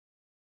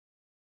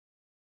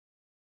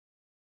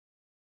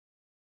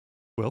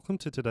Welcome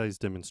to today's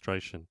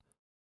demonstration.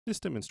 This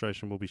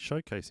demonstration will be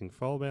showcasing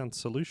FileBound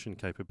solution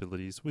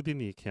capabilities within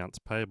the Accounts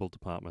Payable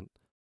department.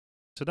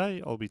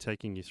 Today I'll be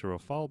taking you through a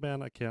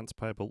FileBound Accounts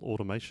Payable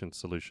automation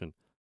solution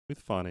with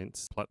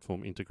finance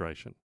platform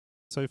integration.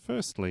 So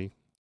firstly,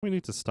 we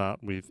need to start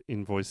with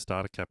invoice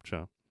data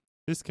capture.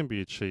 This can be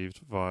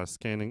achieved via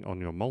scanning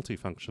on your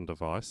multifunction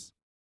device,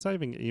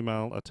 saving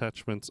email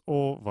attachments,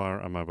 or via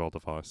a mobile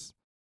device.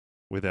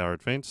 With our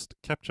advanced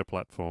capture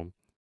platform,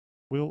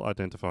 we'll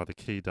identify the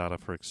key data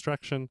for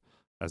extraction,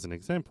 as an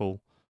example,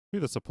 who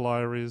the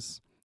supplier is,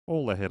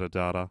 all the header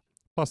data,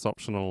 plus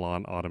optional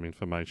line item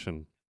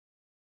information.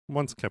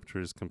 Once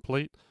capture is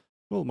complete,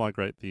 we'll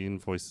migrate the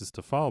invoices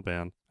to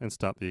FileBound and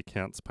start the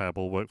accounts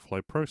payable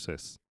workflow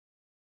process.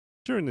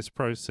 During this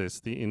process,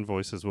 the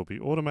invoices will be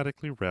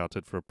automatically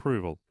routed for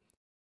approval.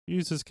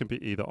 Users can be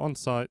either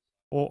on-site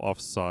or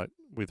off-site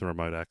with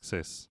remote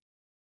access.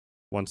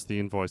 Once the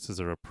invoices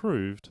are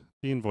approved,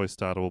 the invoice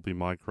data will be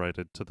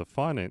migrated to the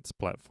finance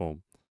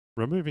platform,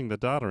 removing the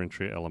data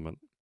entry element.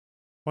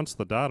 Once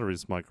the data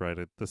is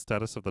migrated, the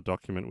status of the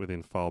document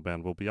within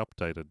FileBound will be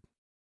updated.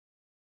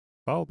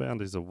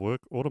 FileBound is a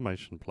work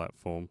automation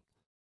platform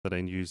that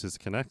end users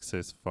can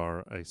access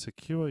via a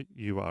secure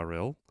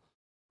URL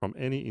from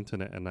any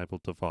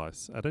internet-enabled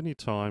device at any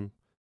time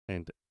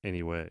and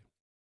anywhere.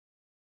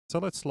 So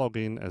let's log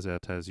in as our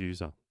TASS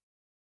user.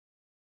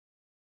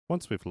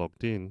 Once we've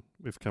logged in,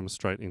 we've come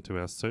straight into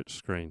our search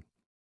screen,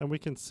 and we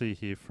can see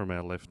here from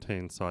our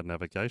left-hand side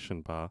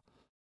navigation bar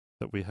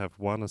that we have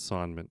one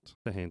assignment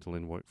to handle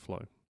in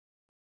workflow.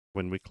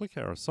 When we click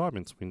our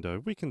assignments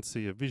window, we can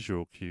see a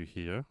visual cue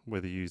here where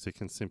the user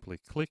can simply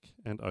click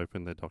and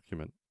open their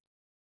document.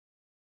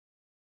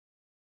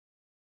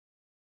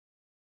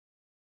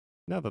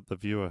 Now that the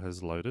viewer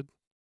has loaded,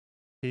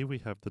 here we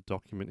have the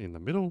document in the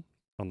middle.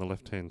 On the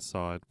left-hand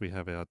side, we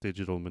have our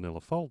digital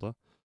manila folder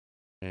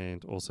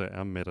and also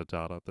our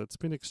metadata that's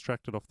been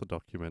extracted off the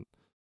document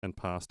and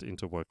passed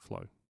into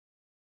workflow.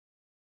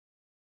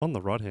 On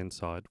the right-hand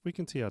side, we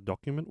can see our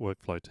Document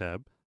Workflow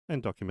tab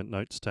and Document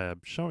Notes tab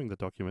showing the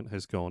document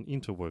has gone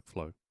into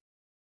workflow.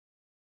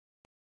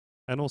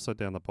 And also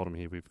down the bottom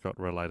here, we've got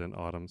related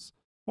items.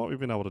 What we've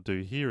been able to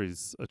do here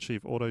is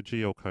achieve auto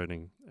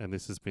geocoding, and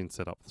this has been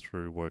set up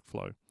through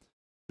workflow.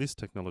 This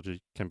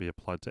technology can be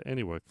applied to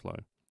any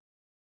workflow.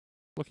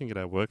 Looking at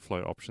our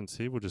workflow options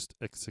here, we'll just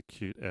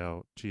execute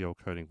our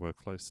geocoding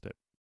workflow step.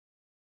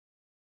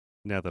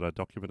 Now that our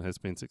document has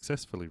been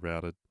successfully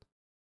routed,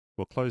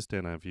 we'll close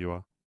down our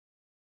viewer,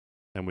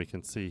 and we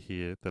can see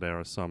here that our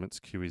assignments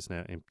queue is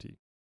now empty.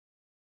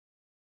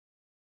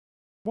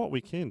 What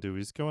we can do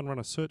is go and run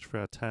a search for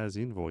our TASS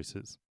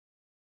invoices.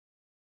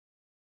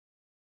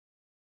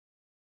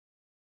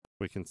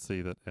 We can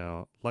see that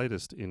our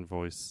latest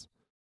invoice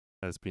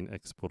has been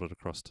exported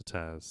across to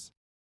TASS.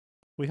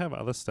 We have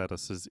other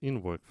statuses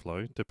in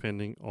workflow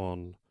depending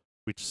on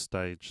which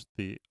stage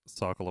the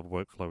cycle of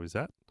workflow is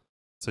at.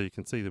 So you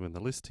can see them in the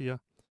list here.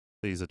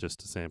 These are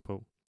just a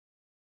sample.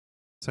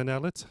 So now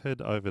let's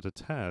head over to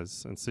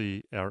TASS and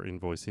see our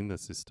invoice in the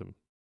system.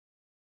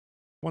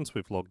 Once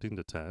we've logged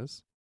into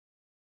TASS,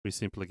 we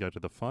simply go to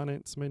the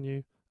Finance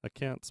menu,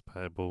 Accounts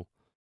Payable,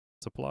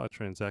 Supplier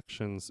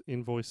Transactions,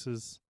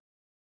 Invoices.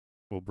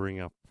 We'll bring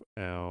up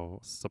our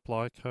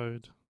supply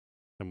code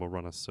and we'll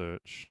run a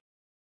search.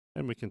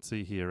 And we can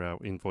see here our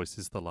invoice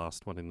is the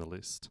last one in the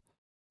list.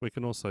 We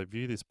can also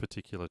view this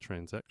particular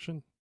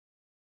transaction,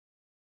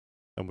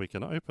 and we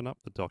can open up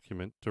the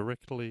document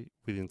directly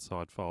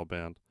inside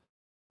FileBound.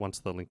 Once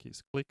the link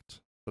is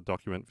clicked, the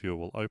document viewer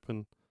will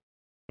open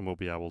and we'll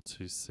be able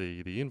to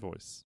see the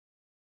invoice.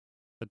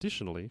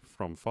 Additionally,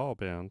 from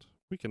FileBound,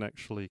 we can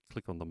actually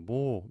click on the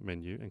More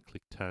menu and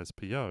click TASS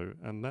PO,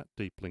 and that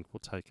deep link will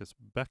take us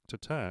back to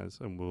TASS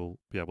and we'll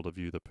be able to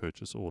view the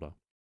purchase order.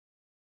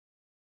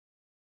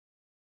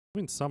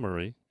 In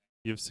summary,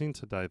 you've seen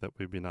today that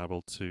we've been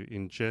able to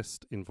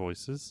ingest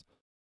invoices,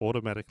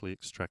 automatically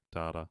extract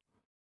data,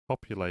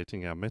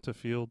 populating our meta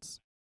fields,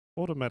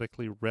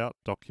 automatically route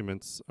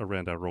documents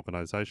around our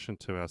organization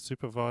to our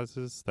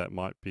supervisors that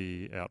might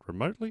be out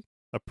remotely,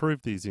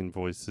 approve these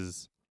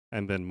invoices,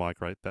 and then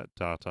migrate that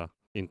data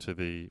into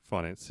the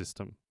finance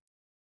system.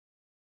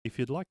 If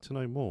you'd like to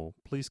know more,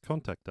 please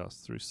contact us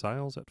through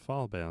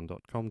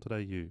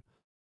sales@filebound.com.au.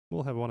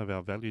 We'll have one of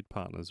our valued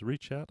partners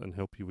reach out and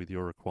help you with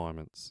your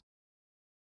requirements.